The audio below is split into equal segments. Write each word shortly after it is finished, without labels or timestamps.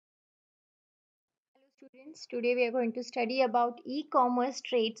Students, today we are going to study about e-commerce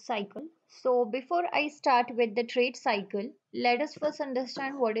trade cycle. So before I start with the trade cycle, let us first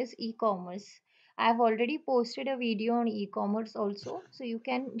understand what is e-commerce. I have already posted a video on e-commerce also, so you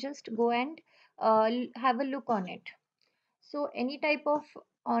can just go and have a look on it. So any type of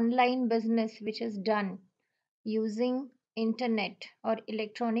online business which is done using internet or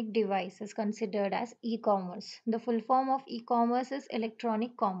electronic device is considered as e-commerce. The full form of e-commerce is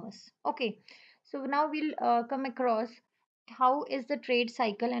electronic commerce. Okay, so now we'll come across how is the trade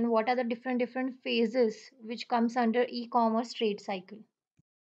cycle and what are the different phases which comes under e-commerce trade cycle.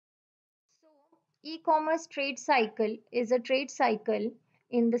 So, e-commerce trade cycle is a trade cycle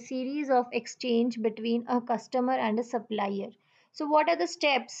in the series of exchange between a customer and a supplier. So, what are the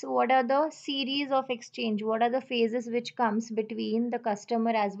steps? What are the series of exchange? What are the phases which comes between the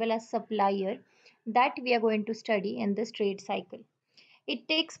customer as well as supplier that we are going to study in this trade cycle? It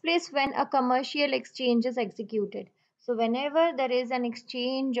takes place when a commercial exchange is executed. So, whenever there is an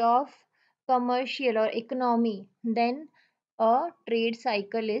exchange of commercial or economy, then a trade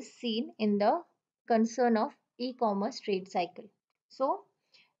cycle is seen in the concern of e-commerce trade cycle. So,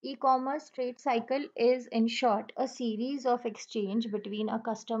 e-commerce trade cycle is in short a series of exchange between a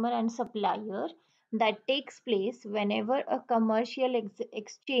customer and supplier that takes place whenever a commercial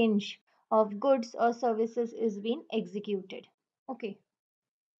exchange of goods or services is being executed. Okay.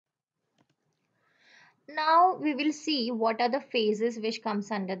 Now we will see what are the phases which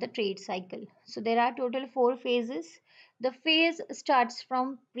comes under the trade cycle. So there are total four phases. The phase starts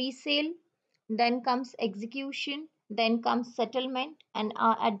from pre-sale, then comes execution, then comes settlement, and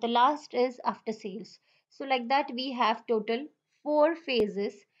at the last is after sales. So like that we have total four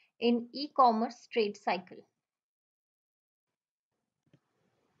phases in e-commerce trade cycle.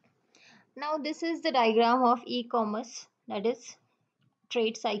 Now this is the diagram of e-commerce, that is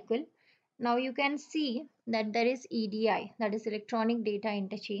trade cycle. Now you can see that there is EDI, that is electronic data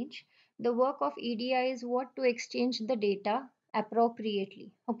interchange. The work of EDI is what to exchange the data appropriately.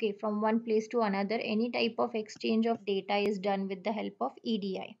 Okay, from one place to another, any type of exchange of data is done with the help of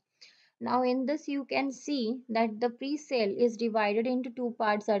EDI. Now in this you can see that the pre-sale is divided into two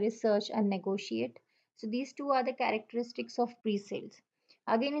parts, that is search and negotiate. So these two are the characteristics of pre-sales.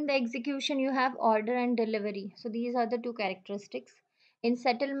 Again in the execution you have order and delivery. So these are the two characteristics. In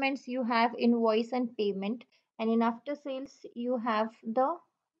settlements you have invoice and payment, and in after sales you have the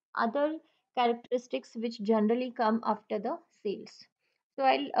other characteristics which generally come after the sales. So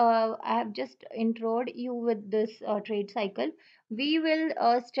I have just introed you with this trade cycle. We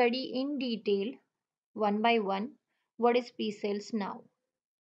will study in detail one by one what is pre-sales now.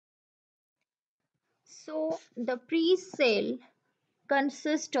 So the pre-sale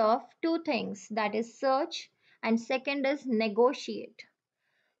consists of two things, that is search and second is negotiate.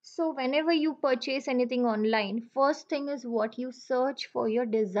 So whenever you purchase anything online, first thing is what you search for your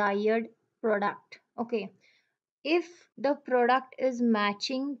desired product. Okay, if the product is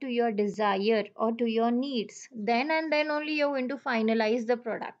matching to your desire or to your needs, then and then only you're going to finalize the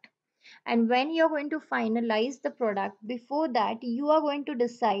product. And when you're going to finalize the product, before that you are going to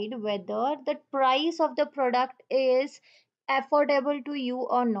decide whether the price of the product is affordable to you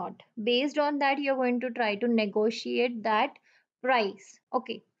or not. Based on that you're going to try to negotiate that price.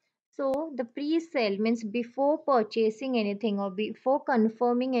 Okay, so the pre-sale means before purchasing anything or before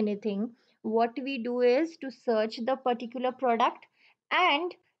confirming anything, what we do is to search the particular product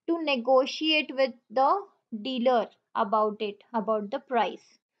and to negotiate with the dealer about it, about the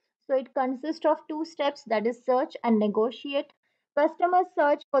price. So it consists of two steps, that is search and negotiate. Customers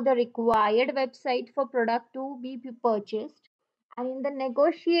search for the required website for product to be purchased. And in the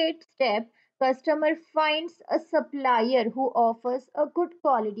negotiate step, customer finds a supplier who offers a good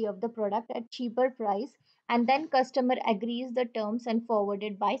quality of the product at cheaper price, and then customer agrees the terms and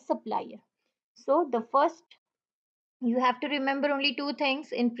forwarded by supplier. So the first, you have to remember only two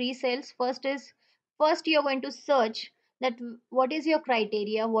things in pre-sales. First you're going to search that what is your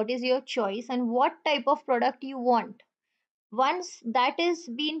criteria, what is your choice, and what type of product you want. Once that is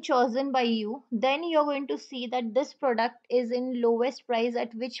being chosen by you, then you're going to see that this product is in lowest price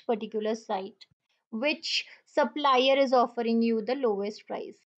at which particular site, which supplier is offering you the lowest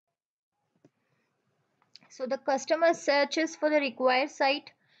price. So the customer searches for the required site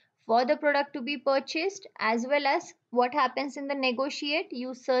for the product to be purchased, as well as what happens in the negotiate,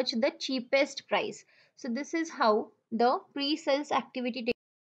 you search the cheapest price. So this is how the pre-sales activity takes.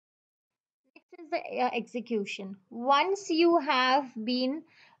 Next is the execution. Once you have been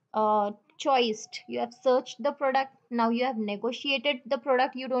choiced, you have searched the product, now you have negotiated the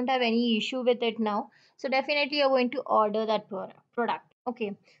product, you don't have any issue with it now. So definitely you're going to order that product.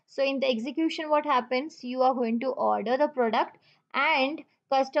 Okay, so in the execution, what happens? You are going to order the product, and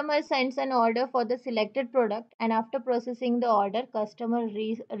customer sends an order for the selected product, and after processing the order, customer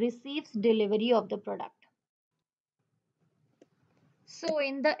receives delivery of the product. So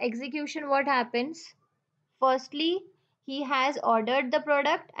in the execution, what happens? Firstly, he has ordered the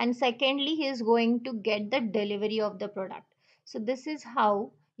product, and secondly, he is going to get the delivery of the product. So this is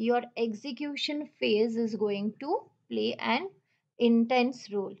how your execution phase is going to play an intense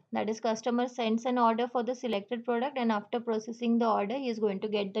role. That is, customer sends an order for the selected product, and after processing the order, he is going to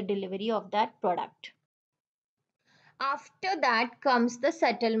get the delivery of that product. After that comes the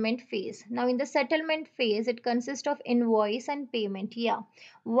settlement phase. Now in the settlement phase, it consists of invoice and payment. Yeah,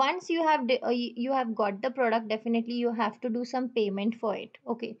 once you have got the product, definitely you have to do some payment for it.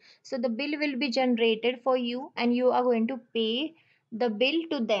 Okay, so the bill will be generated for you, and you are going to pay the bill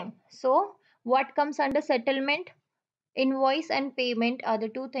to them. So what comes under settlement? Invoice and payment are the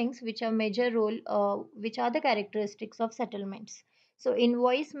two things which are major role, which are the characteristics of settlements. So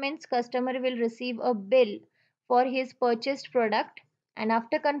invoice means customer will receive a bill for his purchased product, and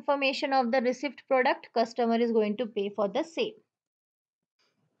after confirmation of the received product, customer is going to pay for the same.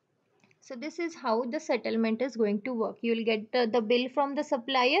 So this is how the settlement is going to work. You will get the bill from the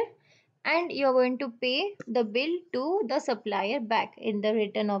supplier, and you are going to pay the bill to the supplier back in the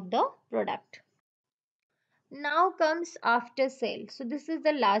return of the product. Now comes after sale. So this is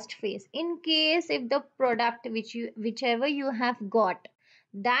the last phase. In case if the product whichever you have got,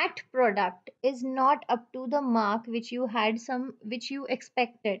 that product is not up to the mark which you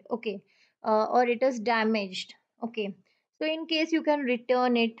expected, okay, or it is damaged, okay. So in case you can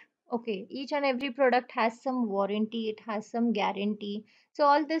return it, okay. Each and every product has some warranty, it has some guarantee. So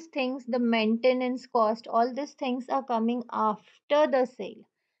all these things, the maintenance cost, all these things are coming after the sale.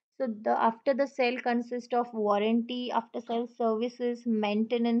 So the after the sale consists of warranty, after sale services,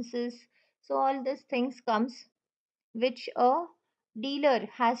 maintenances. So all these things comes which a dealer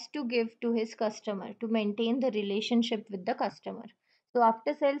has to give to his customer to maintain the relationship with the customer. So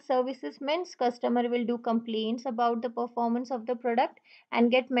after sale services means customer will do complaints about the performance of the product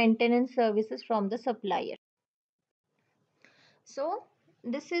and get maintenance services from the supplier. So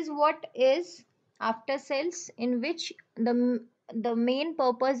this is what is after sales, in which the main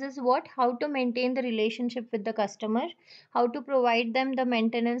purpose is what? How to maintain the relationship with the customer, how to provide them the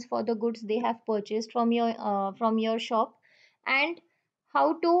maintenance for the goods they have purchased from your shop, and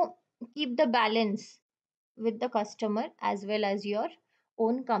how to keep the balance with the customer as well as your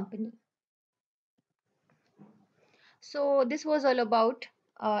own company. So this was all about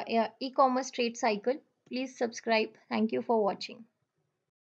e-commerce trade cycle. Please subscribe. Thank you for watching.